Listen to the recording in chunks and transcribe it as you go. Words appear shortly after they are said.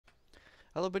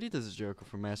Hello buddy, this is Jericho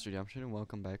from Massredemption and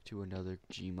welcome back to another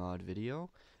GMOD video.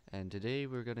 And today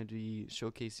we're going to be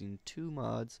showcasing two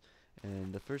mods,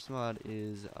 and the first mod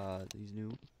is these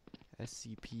new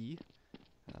SCP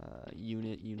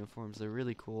unit uniforms. They're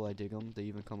really cool, I dig them. They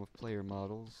even come with player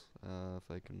models, if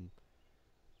I can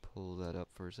pull that up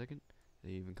for a second. They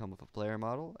even come with a player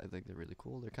model. I think they're really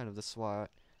cool. They're kind of the SWAT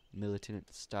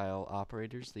militant style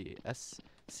operators, the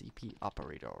SCP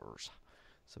operators.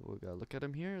 So we'll go look at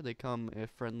them here. They come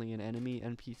friendly and enemy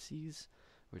NPCs,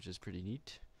 which is pretty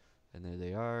neat. And there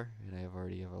they are. And I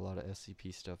already have a lot of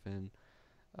SCP stuff in.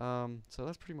 So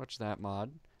that's pretty much that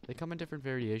mod. They come in different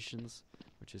variations,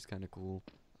 which is kind of cool.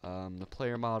 The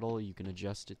player model, you can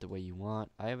adjust it the way you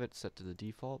want. I have it set to the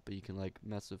default, but you can like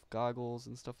mess with goggles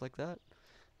and stuff like that,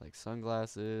 like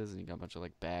sunglasses, and you got a bunch of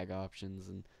like bag options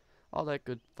and all that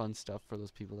good fun stuff for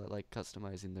those people that like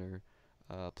customizing their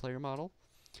player model.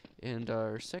 And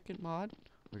our second mod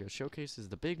we're going to showcase is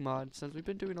the big mod. Since we've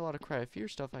been doing a lot of Cry of Fear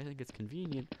stuff, I think it's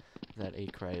convenient that a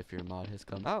Cry of Fear mod has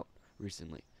come out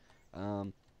recently.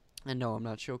 And no, I'm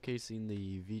not showcasing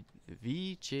the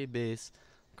VJ base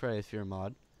Cry of Fear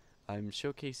mod. I'm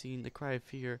showcasing the Cry of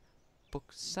Fear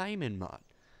Book Simon mod.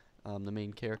 The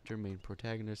main character, main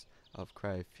protagonist of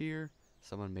Cry of Fear.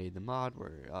 Someone made the mod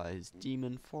where his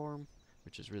demon form,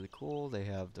 which is really cool. They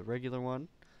have the regular one.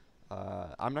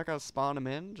 I'm not going to spawn them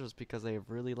in just because they have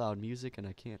really loud music and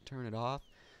I can't turn it off.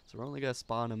 So we're only going to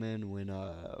spawn them in when,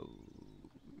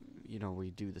 you know,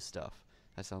 we do the stuff.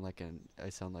 I sound like an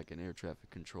air traffic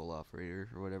control operator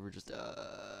or whatever, just,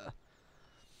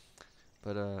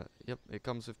 But, yep, it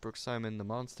comes with Brooke Simon, the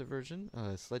monster version,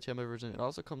 Sledgehammer version. It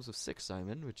also comes with 6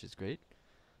 Simon, which is great.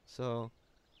 So,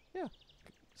 yeah.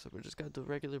 So we're just got the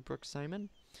regular Brooke Simon.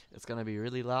 It's going to be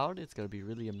really loud. It's going to be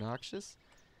really obnoxious.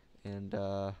 And,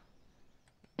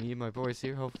 me and my boys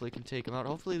here hopefully can take him out.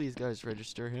 Hopefully these guys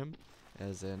register him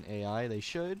as an AI. They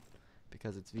should,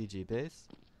 because it's VG base.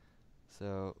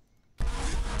 So, okay,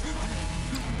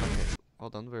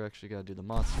 hold on. We're actually gotta do the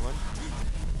monster one.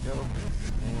 Go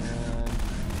and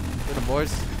get him,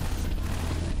 boys.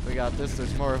 We got this.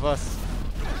 There's more of us.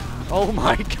 Oh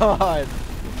my God!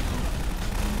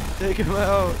 Take him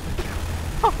out.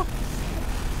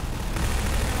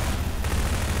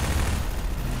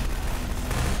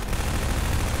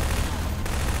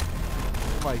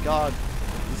 Oh my God,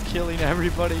 he's killing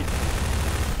everybody.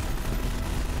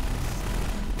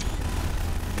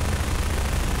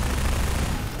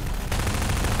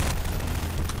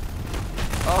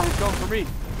 Oh, he's going for me.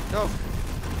 Go.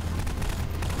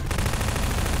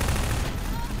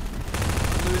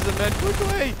 Lose the men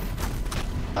quickly.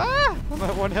 Ah, I'm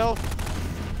at 1 health.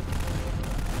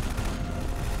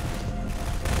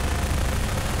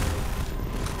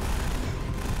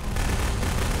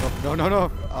 Oh,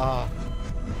 no. Ah.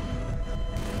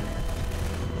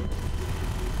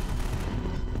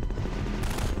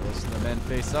 The men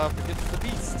face off against the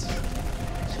beast.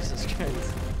 Jesus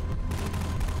Christ.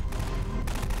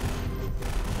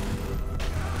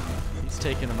 He's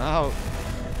taking him out.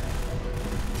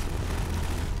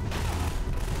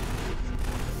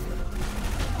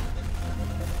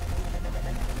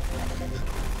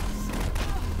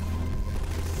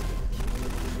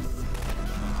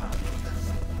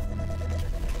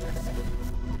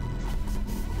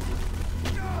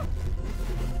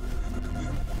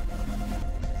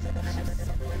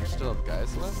 Still have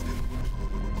guys left.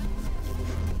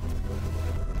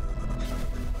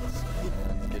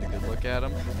 And get a good look at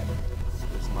him.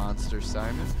 This monster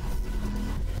Simon.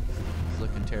 He's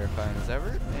looking terrifying as ever,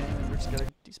 and we're just gonna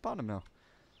despawn him now.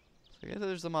 So I guess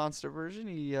there's the monster version.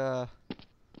 He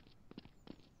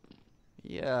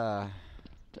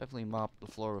definitely mopped the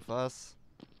floor with us.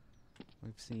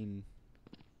 We've seen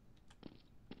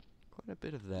quite a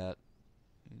bit of that.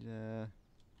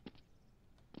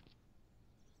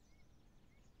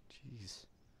 Jeez.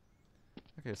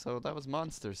 Okay, so that was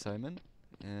Monster Simon,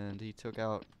 and he took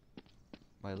out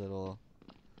my little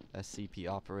SCP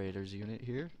operators unit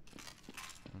here.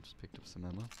 I just picked up some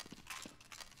ammo.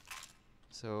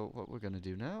 So what we're gonna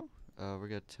do now, we're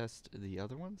gonna test the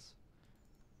other ones.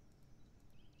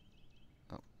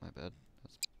 Oh, my bad.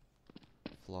 That's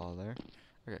a flaw there.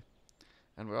 Okay.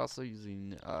 And we're also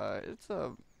using, it's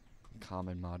a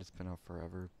common mod, it's been out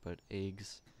forever, but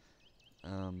eggs.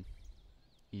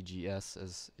 EGS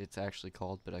as it's actually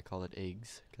called, but I call it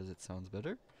eggs because it sounds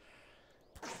better.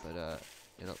 But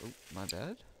oh, my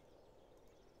bad.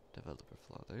 Developer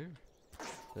flaw there.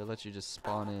 They let you just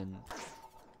spawn in,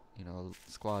 you know,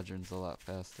 squadrons a lot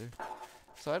faster.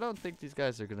 So I don't think these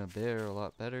guys are gonna bear a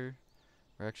lot better.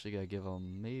 We're actually gonna give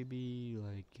them maybe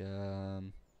like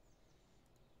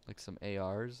some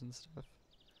ARs and stuff.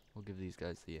 we'll give these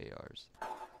guys the ARs.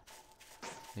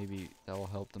 Maybe that will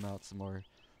help them out some more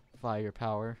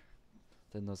firepower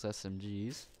than those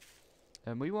SMGs.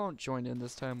 And we won't join in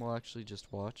this time, we'll actually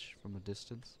just watch from a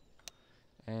distance.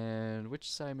 And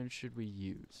which Simon should we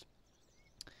use?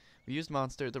 We used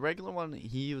Monster. The regular one,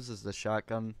 he uses the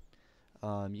shotgun.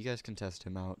 You guys can test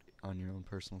him out on your own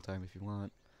personal time if you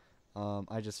want.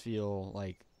 I just feel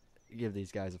like give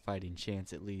these guys a fighting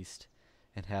chance at least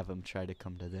and have them try to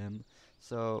come to them.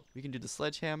 So we can do the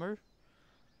Sledgehammer,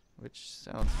 which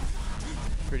sounds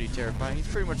pretty terrifying. He's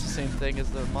pretty much the same thing as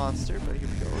the Monster, but here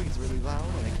we go. He's really loud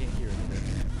and I can't hear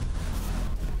anything.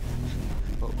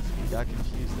 Oh, he got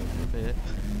confused there for a bit.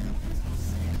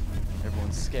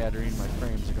 Everyone's scattering. My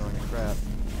frames are going to crap.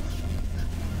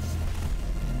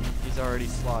 He's already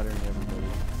slaughtering everybody.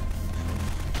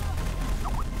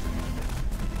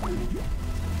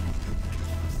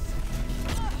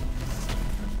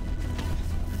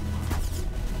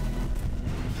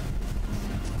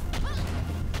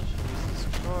 Jesus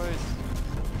Christ.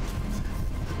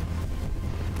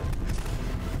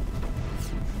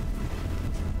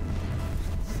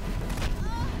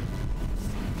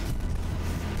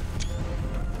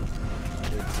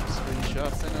 Get some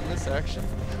screenshots in on this action.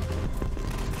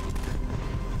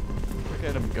 Look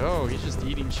at him go, he's just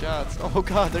eating shots. Oh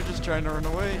god, they're just trying to run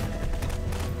away.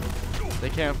 They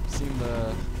can't seem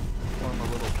to form a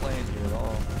little plane here at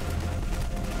all.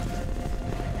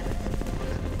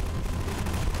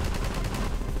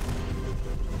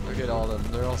 Look at all of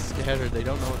them, they're all scattered, they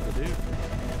don't know what to do.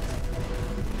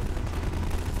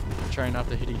 They're trying not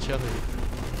to hit each other.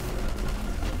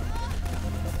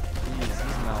 Jeez,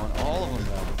 he's mowing all of them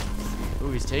down.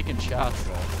 Ooh, he's taking shots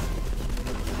though.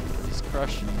 He's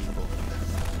crushing people.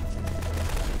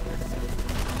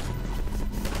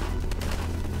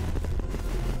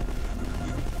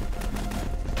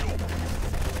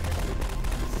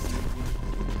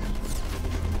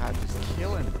 God, just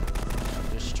killing.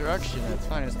 Destruction at its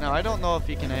finest. Now, I don't know if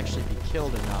he can actually be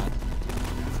killed or not.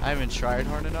 I haven't tried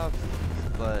hard enough,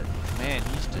 but man,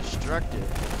 he's destructive.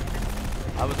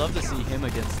 I would love to see him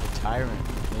against the Tyrant.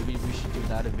 Maybe we should do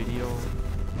that video.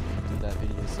 Do that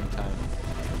video sometime.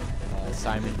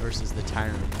 Simon versus the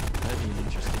Tyrant. That'd be an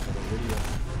interesting little video.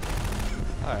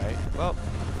 Alright, well,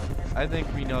 I think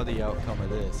we know the outcome of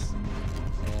this.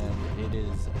 And it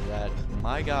is that,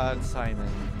 my god, Simon,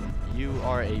 you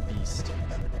are a beast.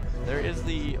 There is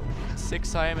the 6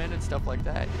 Simon and stuff like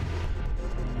that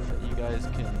you guys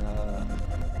can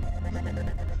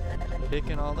pick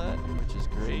and all that, which is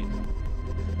great.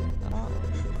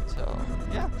 So,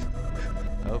 yeah.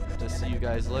 Hope to see you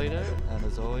guys later, and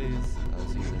as always, I'll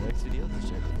see you in the next video. This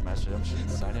is Massredemption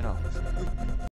signing off.